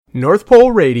North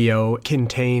Pole Radio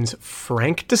contains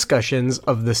frank discussions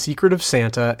of the secret of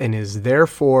Santa and is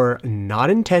therefore not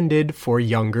intended for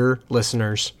younger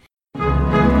listeners.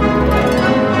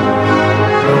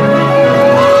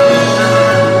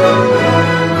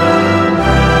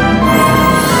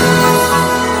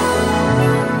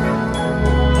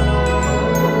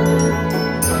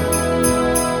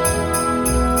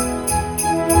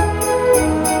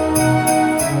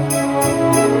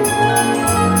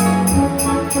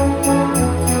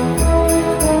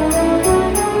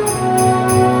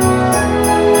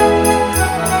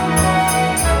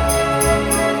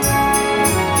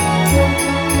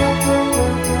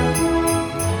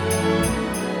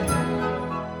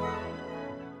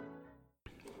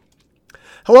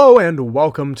 Hello and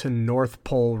welcome to North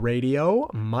Pole Radio.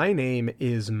 My name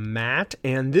is Matt,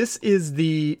 and this is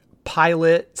the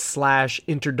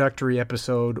pilot/introductory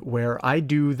episode where I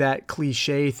do that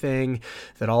cliche thing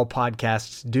that all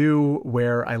podcasts do,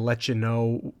 where I let you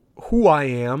know who I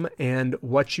am and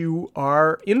what you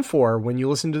are in for when you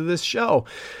listen to this show.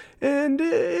 And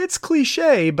it's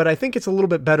cliche, but I think it's a little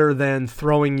bit better than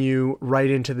throwing you right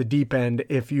into the deep end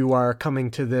if you are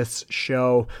coming to this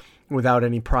show without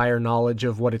any prior knowledge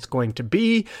of what it's going to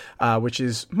be, which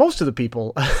is most of the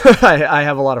people. I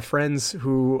have a lot of friends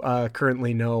who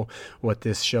currently know what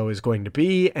this show is going to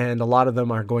be, and a lot of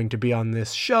them are going to be on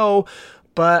this show,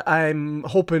 but I'm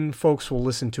hoping folks will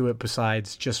listen to it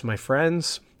besides just my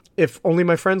friends. If only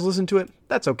my friends listen to it,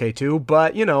 that's okay too,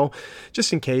 but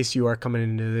just in case you are coming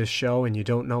into this show and you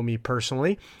don't know me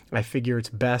personally, I figure it's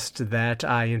best that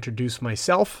I introduce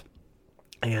myself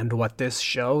and what this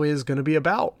show is going to be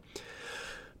about.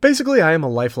 Basically, I am a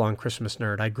lifelong Christmas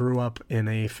nerd. I grew up in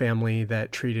a family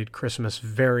that treated Christmas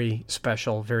very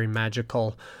special, very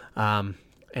magical,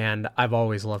 and I've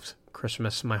always loved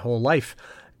Christmas my whole life.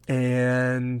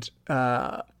 And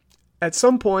at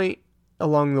some point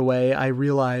along the way, I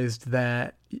realized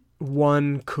that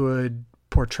one could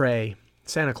portray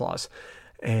Santa Claus,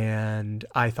 and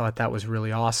I thought that was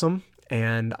really awesome.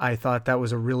 And I thought that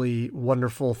was a really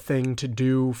wonderful thing to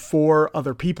do for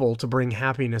other people, to bring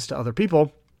happiness to other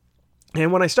people.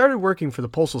 And when I started working for the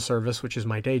Postal Service, which is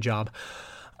my day job,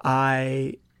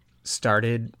 I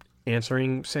started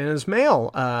answering Santa's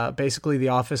mail. Basically, the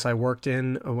office I worked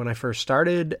in when I first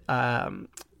started,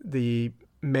 the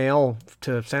mail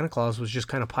to Santa Claus was just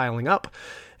kind of piling up.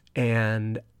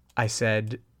 And I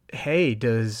said, hey,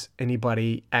 does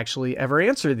anybody actually ever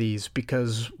answer these?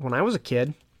 Because when I was a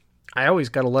kid, I always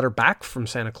got a letter back from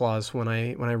Santa Claus when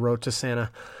I wrote to Santa.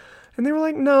 And they were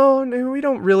like, no, we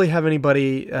don't really have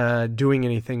anybody doing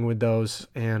anything with those.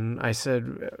 And I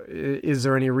said, is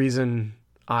there any reason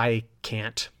I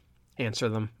can't answer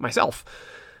them myself?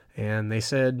 And they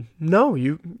said, no,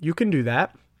 you can do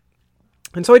that.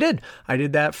 And so I did. I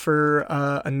did that for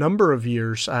a number of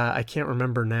years. I can't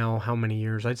remember now how many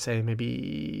years. I'd say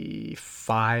maybe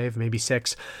 5, maybe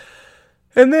 6.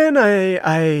 And then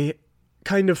I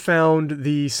kind of found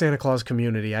the Santa Claus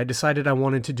community. I decided I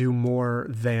wanted to do more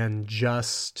than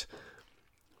just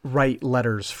write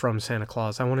letters from Santa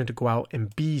Claus. I wanted to go out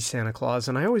and be Santa Claus.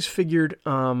 And I always figured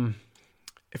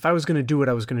if I was going to do it,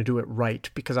 I was going to do it right,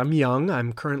 because I'm young.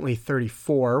 I'm currently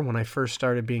 34. When I first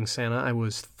started being Santa, I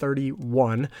was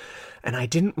 31. And I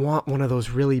didn't want one of those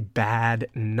really bad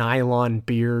nylon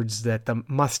beards that the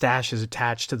mustache is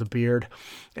attached to the beard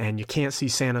and you can't see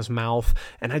Santa's mouth.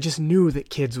 And I just knew that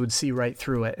kids would see right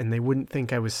through it and they wouldn't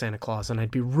think I was Santa Claus, and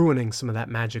I'd be ruining some of that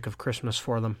magic of Christmas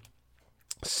for them.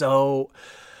 So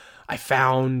I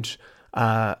found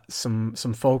some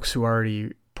folks who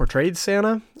already portrayed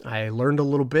Santa. I learned a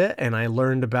little bit, and I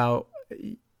learned about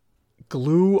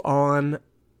glue-on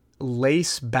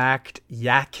lace-backed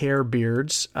yak hair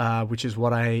beards, which is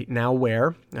what I now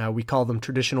wear. We call them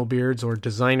traditional beards or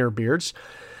designer beards,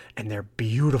 and they're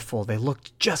beautiful. They look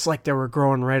just like they were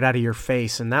growing right out of your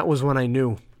face, and that was when I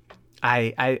knew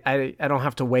I don't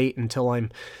have to wait until I'm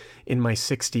in my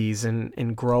 60s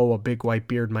and grow a big white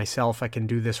beard myself. I can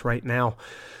do this right now.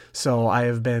 So I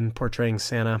have been portraying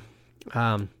Santa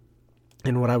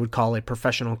in what I would call a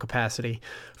professional capacity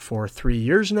for 3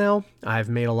 years now. I've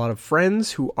made a lot of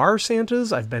friends who are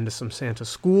Santas. I've been to some Santa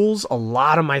schools. A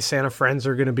lot of my Santa friends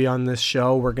are going to be on this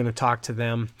show. We're going to talk to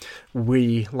them.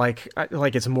 Like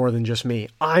it's more than just me.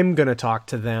 I'm going to talk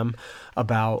to them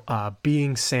about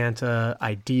being Santa,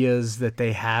 ideas that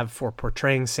they have for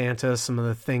portraying Santa, some of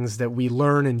the things that we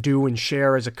learn and do and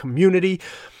share as a community.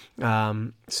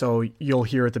 So you'll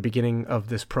hear at the beginning of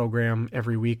this program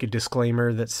every week a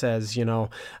disclaimer that says,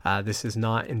 this is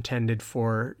not intended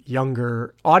for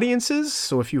younger audiences.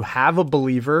 So if you have a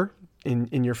believer,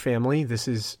 in your family, this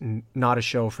is not a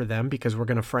show for them, because we're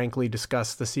going to frankly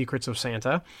discuss the secrets of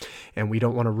Santa, and we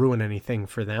don't want to ruin anything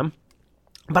for them.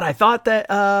 But I thought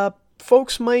that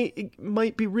folks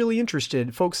might be really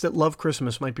interested. Folks that love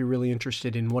Christmas might be really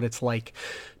interested in what it's like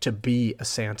to be a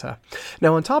Santa.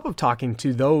 Now, on top of talking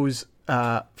to those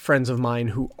friends of mine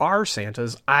who are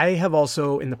Santas, I have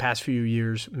also in the past few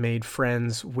years made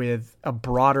friends with a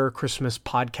broader Christmas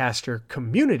podcaster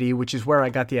community, which is where I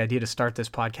got the idea to start this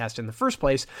podcast in the first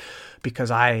place, because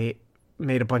I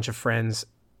made a bunch of friends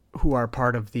who are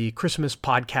part of the Christmas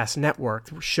Podcast Network.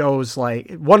 Shows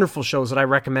like wonderful shows that I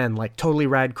recommend, like Totally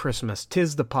Rad Christmas,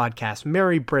 Tis the Podcast,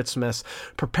 Merry Britsmas,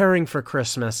 Preparing for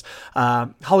Christmas,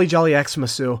 Holly Jolly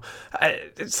Xmasoo,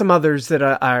 some others that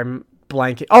I'm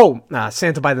blanking.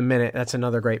 Santa by the Minute. That's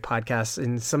another great podcast.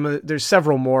 And there's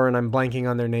several more, and I'm blanking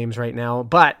on their names right now.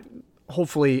 But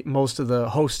hopefully, most of the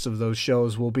hosts of those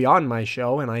shows will be on my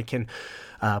show, and I can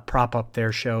prop up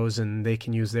their shows, and they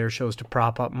can use their shows to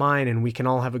prop up mine, and we can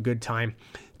all have a good time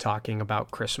talking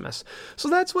about Christmas. So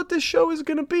that's what this show is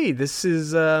going to be. This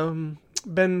has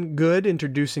been good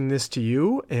introducing this to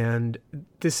you, and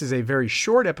this is a very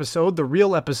short episode. The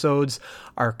real episodes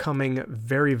are coming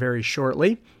very, very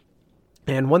shortly.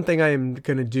 And one thing I am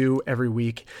going to do every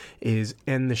week is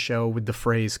end the show with the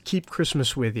phrase, "Keep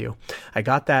Christmas with you." I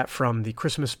got that from the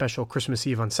Christmas special, Christmas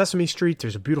Eve on Sesame Street.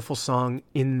 There's a beautiful song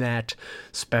in that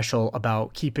special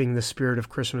about keeping the spirit of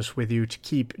Christmas with you, to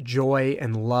keep joy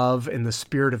and love and the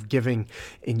spirit of giving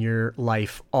in your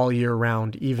life all year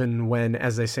round, even when,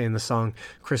 as they say in the song,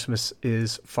 Christmas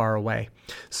is far away.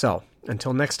 So,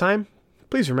 until next time,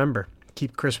 please remember,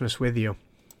 keep Christmas with you.